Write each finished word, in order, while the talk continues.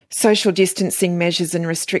Social distancing measures and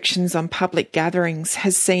restrictions on public gatherings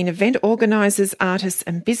has seen event organisers, artists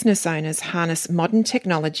and business owners harness modern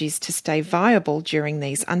technologies to stay viable during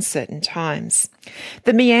these uncertain times.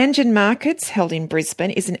 The Meanjin Markets, held in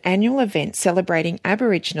Brisbane, is an annual event celebrating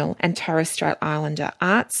Aboriginal and Torres Strait Islander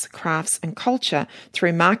arts, crafts and culture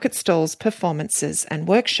through market stalls, performances and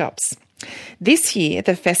workshops. This year,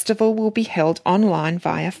 the festival will be held online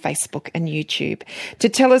via Facebook and YouTube. To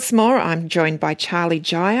tell us more, I'm joined by Charlie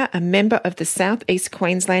Jaya, a member of the South East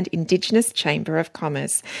Queensland Indigenous Chamber of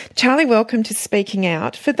Commerce. Charlie, welcome to Speaking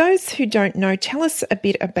Out. For those who don't know, tell us a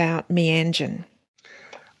bit about Meanjin.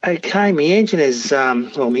 Okay, Meanjin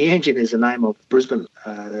is the name of Brisbane,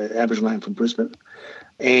 the Aboriginal name from Brisbane.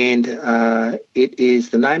 And it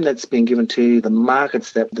is the name that's been given to the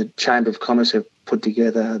markets that the Chamber of Commerce have put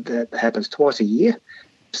together that happens twice a year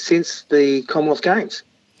since the Commonwealth Games.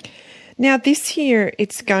 Now, this year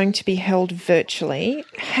it's going to be held virtually.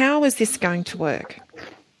 How is this going to work?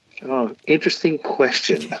 Oh, interesting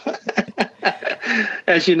question.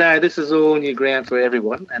 As you know, this is all new ground for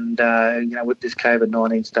everyone. And, with this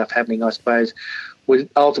COVID-19 stuff happening, I suppose we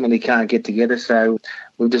ultimately can't get together. So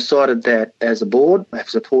we've decided that as a board, we have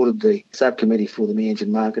supported the subcommittee for the Meanjin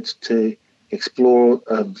Markets to explore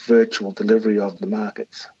a virtual delivery of the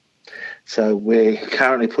markets. So we're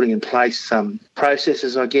currently putting in place some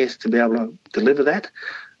processes, I guess, to be able to deliver that.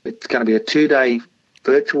 It's going to be a 2-day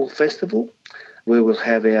virtual festival where we'll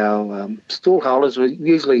have our stall holders. We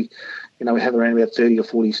usually, we have around about 30 or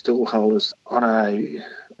 40 stall holders on a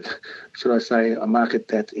market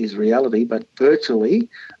that is reality, but virtually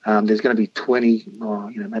there's going to be 20,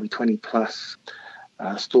 maybe 20 plus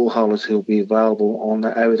stall holders who will be available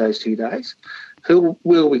over those 2 days, who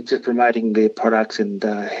will be just promoting their products and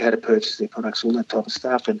how to purchase their products, all that type of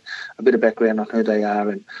stuff, and a bit of background on who they are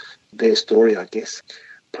and their story, I guess.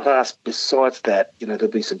 Plus, besides that, there'll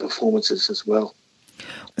be some performances as well.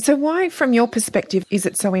 So why, from your perspective, is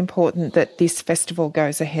it so important that this festival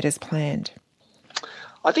goes ahead as planned?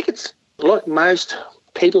 I think it's like most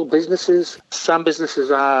people, businesses. Some businesses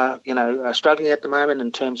are struggling at the moment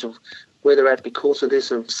in terms of where they're at because of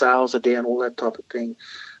this, of sales are down, all that type of thing.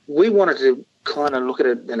 We wanted to kind of look at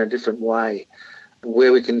it in a different way,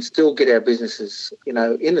 where we can still get our businesses, in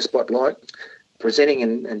the spotlight, presenting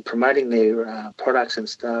and promoting their products and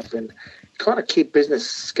stuff, and kind of keep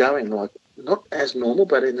business going, like not as normal,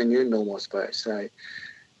 but in the new normal, I suppose. So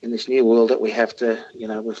in this new world that we have to,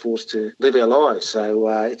 we're forced to live our lives. So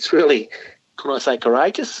it's really,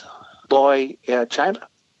 courageous by our chamber,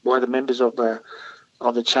 by the members of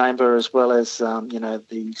the chamber, as well as,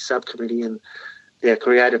 the subcommittee and our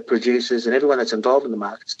creative producers and everyone that's involved in the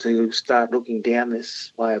markets to start looking down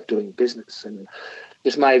this way of doing business. And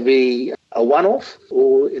this may be a one-off,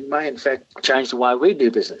 or it may in fact change the way we do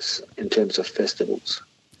business in terms of festivals.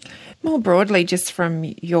 More broadly, just from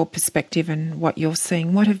your perspective and what you're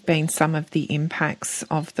seeing, what have been some of the impacts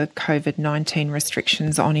of the COVID-19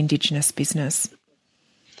 restrictions on Indigenous business?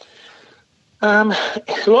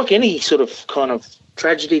 Like any sort of kind of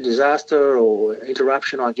tragedy, disaster or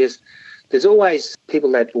interruption, I guess, there's always people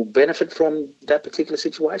that will benefit from that particular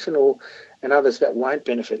situation and others that won't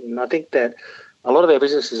benefit. And I think that a lot of our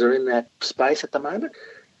businesses are in that space at the moment.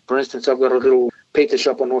 For instance, I've got a little pizza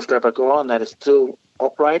shop on North Stradbroke Island that is still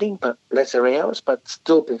operating, but lesser hours, but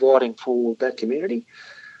still providing for that community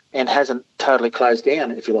and hasn't totally closed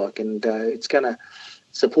down, if you like. And it's going to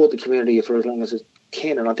support the community for as long as it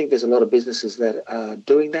can. And I think there's a lot of businesses that are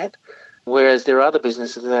doing that, whereas there are other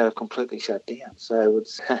businesses that are completely shut down. So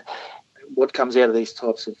it's what comes out of these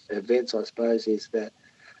types of events, I suppose, is that,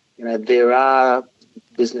 there are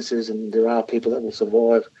businesses and there are people that will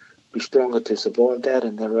survive, be stronger to survive that,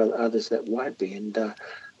 and there are others that won't be. And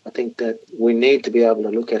I think that we need to be able to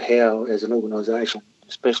look at how, as an organisation,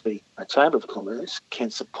 especially a Chamber of Commerce, can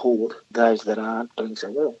support those that aren't doing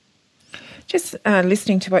so well. Just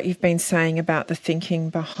listening to what you've been saying about the thinking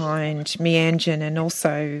behind Meanjin and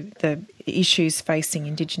also the issues facing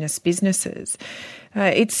Indigenous businesses,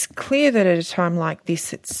 it's clear that at a time like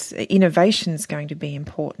this, innovation is going to be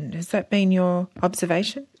important. Has that been your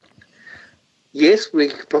observation? Yes, we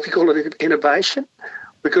probably call it innovation.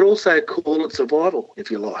 We could also call it survival,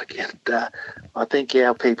 if you like. And I think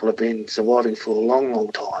our people have been surviving for a long,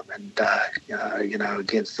 long time, and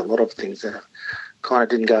against a lot of things that kind of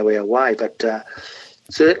didn't go our way. But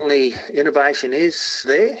certainly innovation is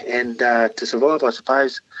there, and to survive, I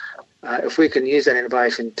suppose, if we can use that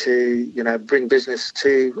innovation to, bring business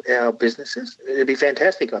to our businesses, it'd be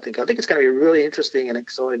fantastic, I think. I think it's going to be a really interesting and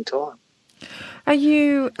exciting time. Are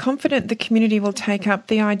you confident the community will take up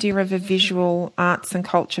the idea of a visual arts and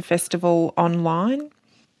culture festival online?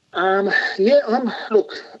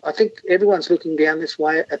 Look, I think everyone's looking down this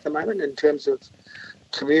way at the moment in terms of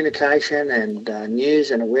communication and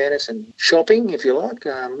news and awareness and shopping, if you like.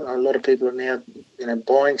 A lot of people are now,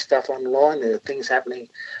 buying stuff online. There are things happening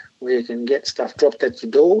where you can get stuff dropped at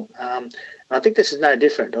your door. I think this is no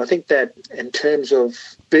different. I think that in terms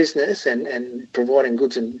of business and providing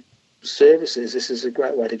goods and services, this is a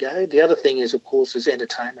great way to go. The other thing is, of course, is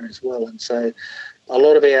entertainment as well. And so a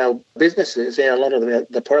lot of our businesses, a lot of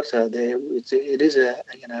the products out there, it is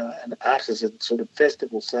an artisan sort of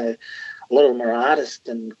festival. So a lot of them are artists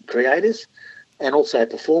and creators and also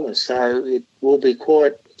performers. So it will be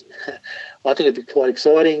quite, I think it'd be quite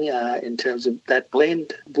exciting in terms of that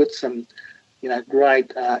blend with some,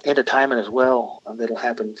 great entertainment as well that'll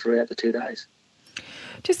happen throughout the 2 days.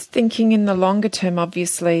 Just thinking in the longer term,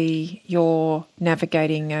 obviously you're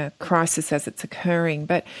navigating a crisis as it's occurring,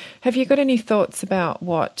 but have you got any thoughts about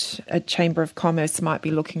what a Chamber of Commerce might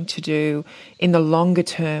be looking to do in the longer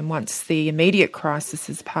term once the immediate crisis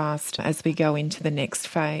is passed as we go into the next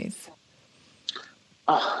phase?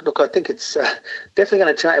 Look, I think it's definitely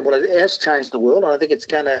going to change. Well, it has changed the world, and I think it's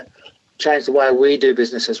going to change the way we do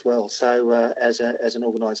business as well. So as an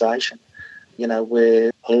organisation,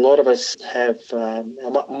 where a lot of us have, I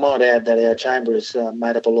might add that our chamber is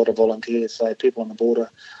made up a lot of volunteers, so people on the board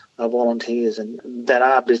are volunteers and that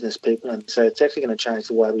are business people, and so it's actually going to change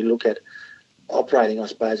the way we look at operating, I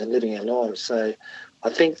suppose, and living our lives. So I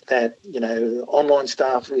think that, online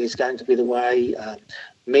stuff is going to be the way,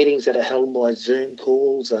 meetings that are held by Zoom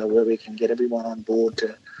calls where we can get everyone on board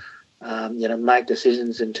to make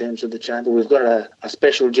decisions in terms of the chamber. We've got a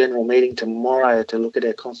special general meeting tomorrow to look at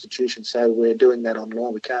our constitution, so we're doing that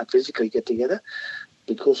online. We can't physically get together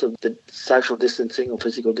because of the social distancing or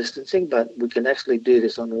physical distancing, but we can actually do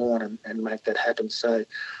this online and make that happen. So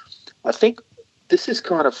I think this has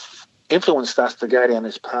kind of influenced us to go down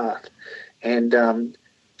this path. And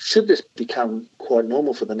should this become quite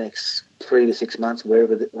normal for the next 3 to 6 months,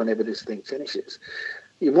 whenever this thing finishes,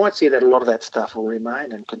 you might see that a lot of that stuff will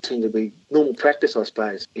remain and continue to be normal practice, I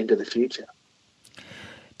suppose, into the future.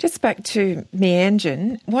 Just back to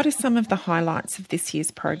Meanjin, what are some of the highlights of this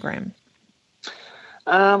year's program?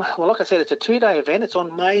 Well, like I said, it's a 2-day event. It's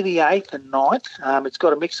on May the 8th and 9th. It's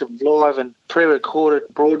got a mix of live and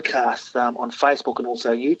pre-recorded broadcasts on Facebook and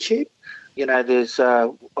also YouTube. There's,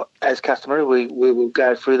 as customary, we will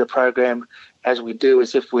go through the program as we do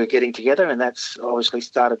as if we're getting together, and that's obviously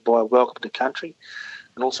started by Welcome to Country,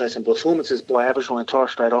 and also some performances by Aboriginal and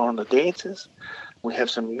Torres Strait Islander dancers. We have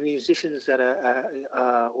some musicians that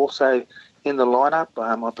are also in the lineup.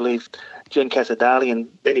 I believe Jen Casadali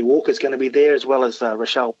and Benny Walker is going to be there, as well as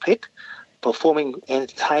Rochelle Pitt, performing,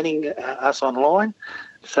 entertaining us online.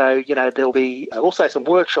 So, there'll be also some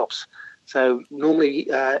workshops. So normally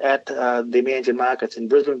at the Meanjin markets in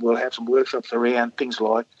Brisbane, we'll have some workshops around things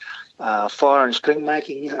like fire and string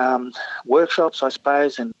making workshops, I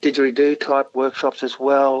suppose, and didgeridoo type workshops as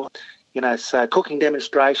well. So cooking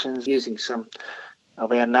demonstrations using some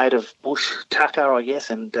of our native bush tucker, I guess,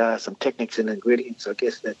 and some techniques and ingredients, I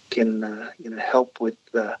guess, that can help with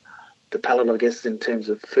the palate, I guess, in terms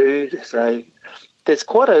of food. So there's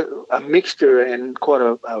quite a mixture and quite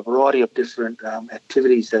a variety of different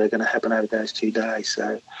activities that are going to happen over those 2 days.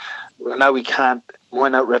 So I know why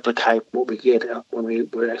not replicate what we get when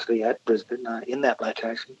we're actually at Brisbane in that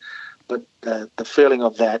location. But the feeling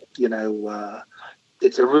of that,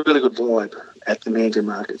 it's a really good vibe at the Meanjin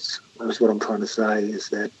markets. That's what I'm trying to say, is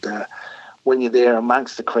that when you're there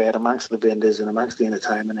amongst the crowd, amongst the vendors and amongst the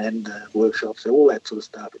entertainment and workshops and all that sort of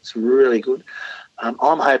stuff, it's really good.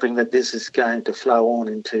 I'm hoping that this is going to flow on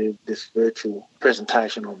into this virtual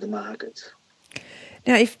presentation of the markets.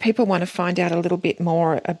 Now, if people want to find out a little bit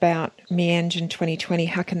more about Meanjin 2020,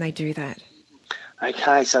 how can they do that?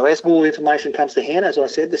 Okay, so as more information comes to hand, as I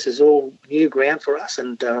said, this is all new ground for us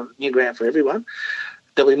and new ground for everyone.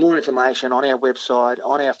 There'll be more information on our website,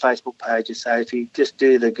 on our Facebook pages. So if you just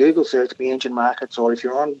do the Google search Meanjin Markets, or if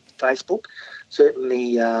you're on Facebook,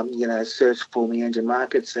 certainly search for Meanjin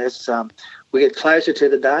Markets. As we get closer to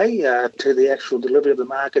the day, to the actual delivery of the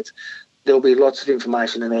markets, there'll be lots of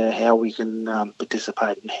information in there how we can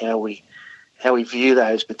participate and how we view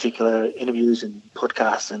those particular interviews and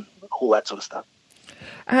podcasts and all that sort of stuff.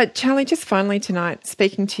 Charlie, just finally tonight,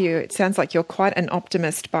 speaking to you, it sounds like you're quite an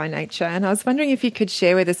optimist by nature, and I was wondering if you could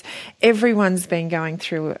share with us, everyone's been going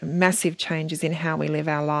through massive changes in how we live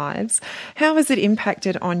our lives. How has it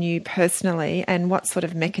impacted on you personally, and what sort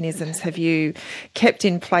of mechanisms have you kept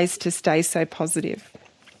in place to stay so positive?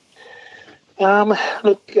 Well,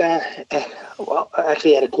 I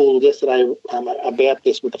actually had a call yesterday about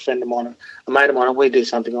this with a friend of mine, a mate of mine, and we do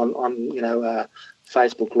something on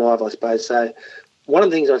Facebook Live, I suppose. So one of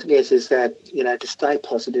the things I guess is that, to stay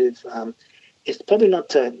positive, it's probably not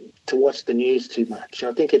to watch the news too much.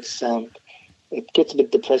 I think it gets a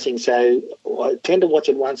bit depressing. So I tend to watch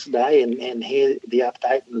it once a day and hear the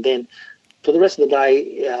update, and then for the rest of the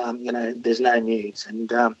day, there's no news. And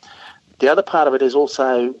the other part of it is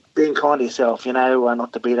also being kind to yourself,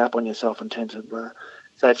 not to beat up on yourself in terms of,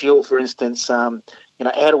 so if you're, for instance, out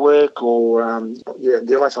of work, or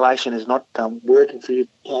the isolation is not working for you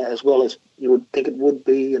as well as you would think it would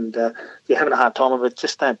be, and you're having a hard time of it,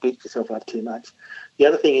 just don't beat yourself up too much. The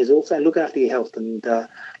other thing is also look after your health and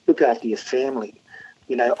look after your family.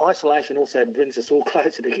 Isolation also brings us all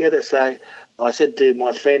closer together. So I said to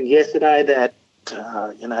my friend yesterday that,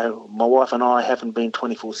 my wife and I haven't been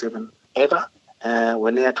 24/7 ever.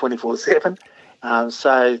 We're now 24/7.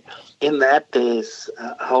 So in that, there's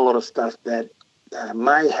a whole lot of stuff that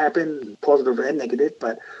may happen, positive and negative,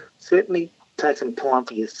 but certainly take some time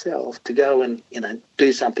for yourself to go and,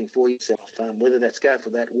 do something for yourself, whether that's go for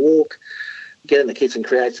that walk, get in the kitchen,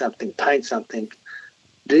 create something, paint something,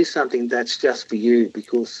 do something that's just for you,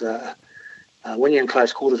 because when you're in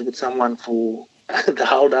close quarters with someone for the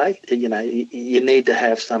whole day, you need to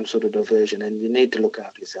have some sort of diversion, and you need to look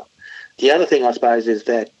after yourself. The other thing, I suppose, is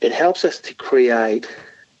that it helps us to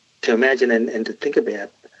imagine and to think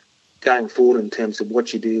about going forward in terms of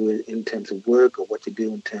what you do in terms of work, or what you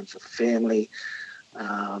do in terms of family,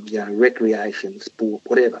 recreation, sport,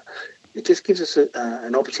 whatever. It just gives us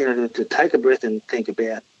an opportunity to take a breath and think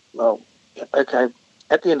about, well, okay,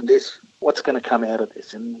 at the end of this, what's going to come out of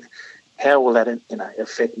this, and how will that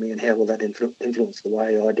affect me, and how will that influence the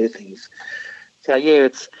way I do things. So yeah,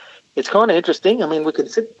 it's kind of interesting. I mean, we can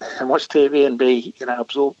sit and watch TV and be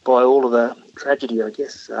absorbed by all of the tragedy, I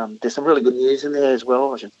guess. There's some really good news in there as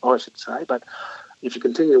well, I should say, but if you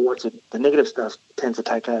continue to watch it, the negative stuff tends to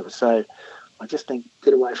take over. So I just think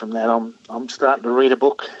get away from that. I'm starting to read a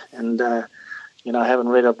book, and I haven't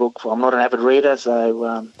read a book I'm not an avid reader,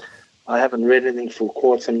 so I haven't read anything for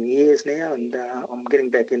quite some years now, and I'm getting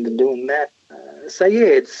back into doing that. So yeah,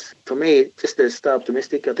 it's, for me, just to stay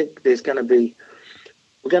optimistic. I think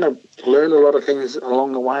we're going to learn a lot of things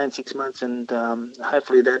along the way in 6 months, and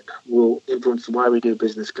hopefully that will influence the way we do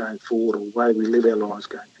business going forward, or the way we live our lives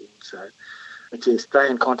going forward. So just stay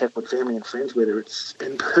in contact with family and friends, whether it's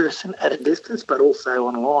in person at a distance, but also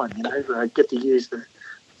online. Get to use the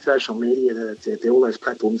social media, all those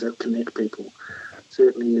platforms that connect people.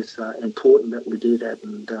 Certainly it's important that we do that.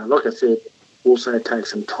 And like I said, also take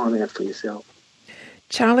some time out for yourself.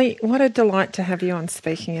 Charlie, what a delight to have you on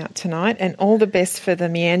Speaking Out tonight, and all the best for the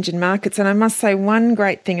Meanjin markets. And I must say, one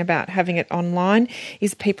great thing about having it online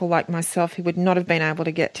is people like myself who would not have been able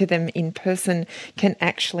to get to them in person can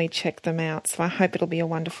actually check them out. So I hope it'll be a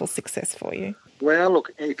wonderful success for you. Well,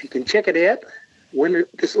 look, if you can check it out, when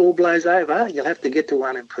this all blows over, you'll have to get to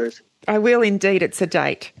one in person. I will indeed. It's a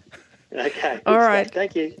date. Okay. All right.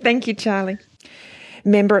 Thank you. Thank you, Charlie.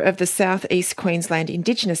 Member of the South East Queensland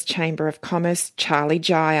Indigenous Chamber of Commerce, Charlie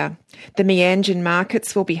Jaya. The Meanjin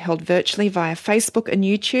markets will be held virtually via Facebook and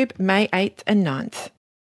YouTube May 8th and 9th.